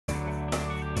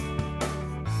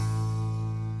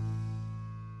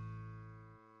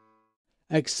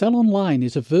Excel Online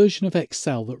is a version of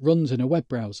Excel that runs in a web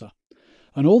browser.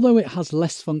 And although it has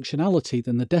less functionality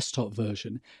than the desktop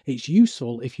version, it's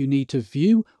useful if you need to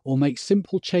view or make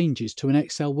simple changes to an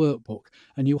Excel workbook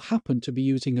and you happen to be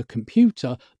using a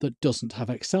computer that doesn't have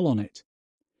Excel on it.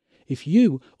 If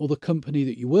you or the company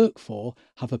that you work for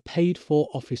have a paid-for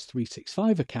Office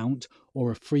 365 account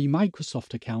or a free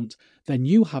Microsoft account, then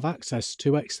you have access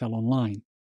to Excel Online.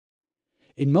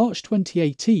 In March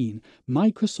 2018,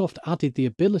 Microsoft added the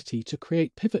ability to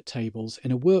create pivot tables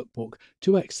in a workbook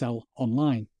to Excel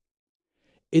Online.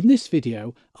 In this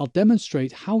video, I'll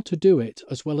demonstrate how to do it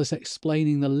as well as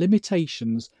explaining the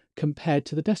limitations compared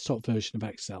to the desktop version of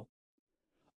Excel.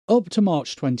 Up to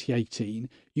March 2018,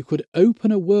 you could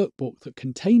open a workbook that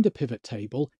contained a pivot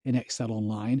table in Excel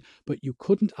Online, but you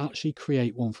couldn't actually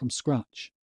create one from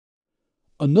scratch.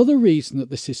 Another reason that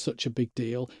this is such a big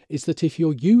deal is that if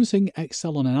you're using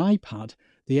Excel on an iPad,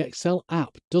 the Excel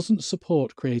app doesn't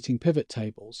support creating pivot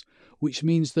tables, which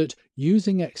means that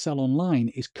using Excel Online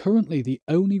is currently the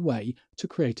only way to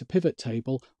create a pivot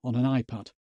table on an iPad.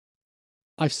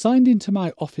 I've signed into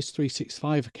my Office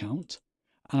 365 account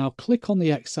and I'll click on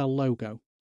the Excel logo.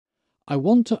 I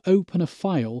want to open a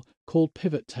file called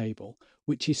Pivot Table,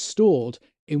 which is stored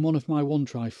in one of my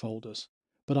OneDrive folders,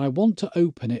 but I want to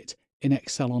open it in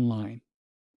Excel Online.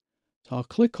 So I'll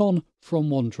click on From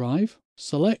OneDrive,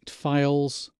 select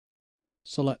Files,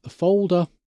 select the folder,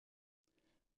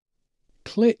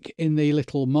 click in the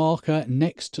little marker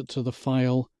next to the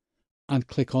file and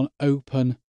click on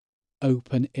Open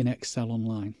in Excel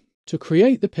Online. To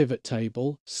create the pivot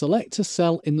table, select a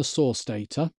cell in the source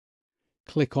data,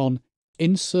 click on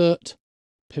Insert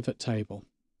Pivot Table.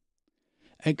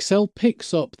 Excel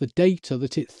picks up the data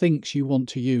that it thinks you want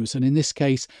to use, and in this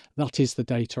case, that is the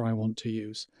data I want to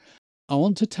use. I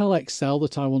want to tell Excel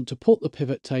that I want to put the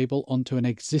pivot table onto an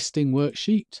existing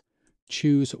worksheet,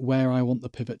 choose where I want the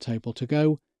pivot table to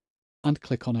go, and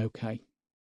click on OK.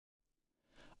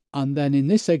 And then in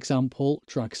this example,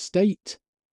 drag state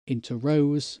into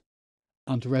rows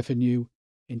and revenue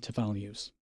into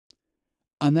values.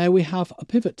 And there we have a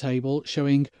pivot table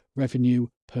showing revenue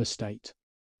per state.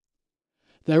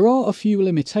 There are a few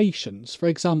limitations. For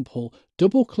example,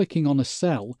 double-clicking on a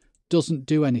cell doesn't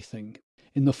do anything.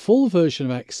 In the full version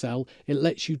of Excel, it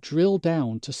lets you drill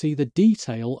down to see the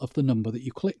detail of the number that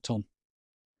you clicked on.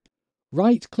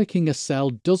 Right-clicking a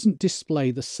cell doesn't display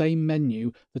the same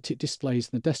menu that it displays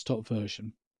in the desktop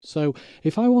version. So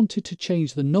if I wanted to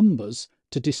change the numbers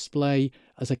to display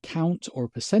as a count or a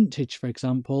percentage, for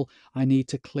example, I need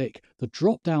to click the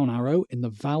drop-down arrow in the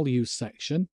Values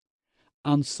section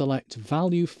and select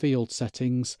Value Field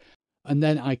Settings, and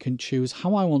then I can choose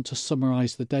how I want to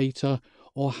summarize the data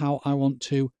or how I want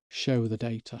to show the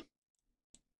data.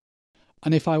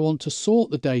 And if I want to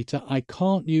sort the data, I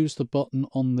can't use the button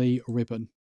on the ribbon.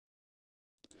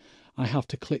 I have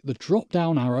to click the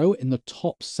drop-down arrow in the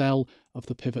top cell of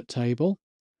the pivot table,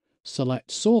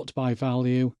 select Sort by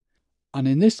Value, and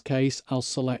in this case, I'll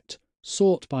select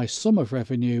Sort by Sum of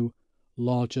Revenue,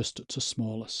 largest to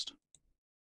smallest.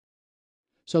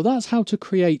 So that's how to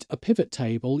create a pivot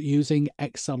table using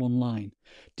Excel Online.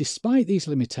 Despite these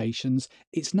limitations,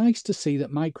 it's nice to see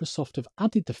that Microsoft have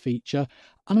added the feature,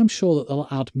 and I'm sure that they'll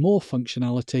add more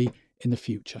functionality in the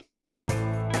future.